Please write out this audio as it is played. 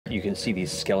you can see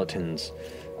these skeletons.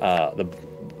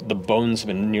 The bones have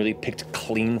been nearly picked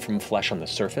clean from flesh on the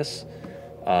surface.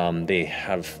 They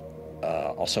have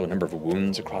also a number of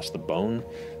wounds across the bone.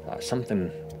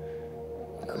 Something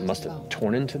must have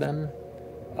torn into them,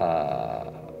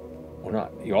 or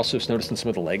not. You also noticed in some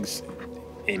of the legs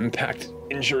impact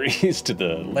injuries to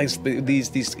the legs.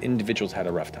 These individuals had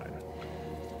a rough time.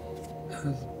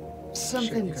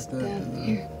 Something's down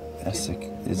here.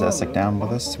 Essek, is Essek down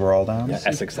with us? We're all down? Yeah,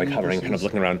 Essek's like hovering, kind of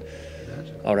looking around.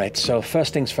 All right, so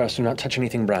first things first, do not touch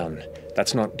anything brown.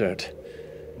 That's not dirt.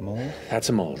 Mold? That's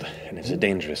a mold, and it's a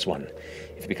dangerous one.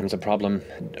 If it becomes a problem,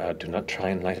 do not try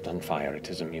and light it on fire. It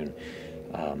is immune.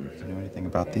 Do you know anything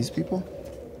about these people?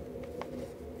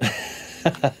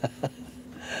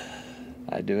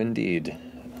 I do indeed.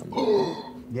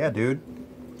 Yeah, dude.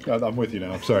 I'm with you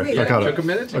now. I'm sorry. Yeah, I caught took it. a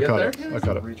minute to get there. I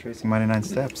caught it. Retracing Mighty Nine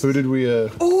Steps. Who did we? Oh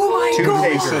my God!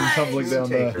 Jason tumbling down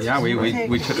the. Yeah,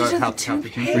 we took out half the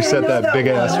team. We set that big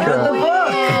ass trap.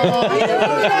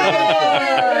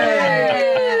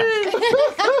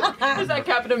 Is that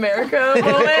Captain America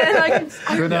moment?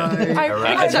 Good night. I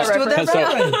got that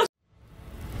reference.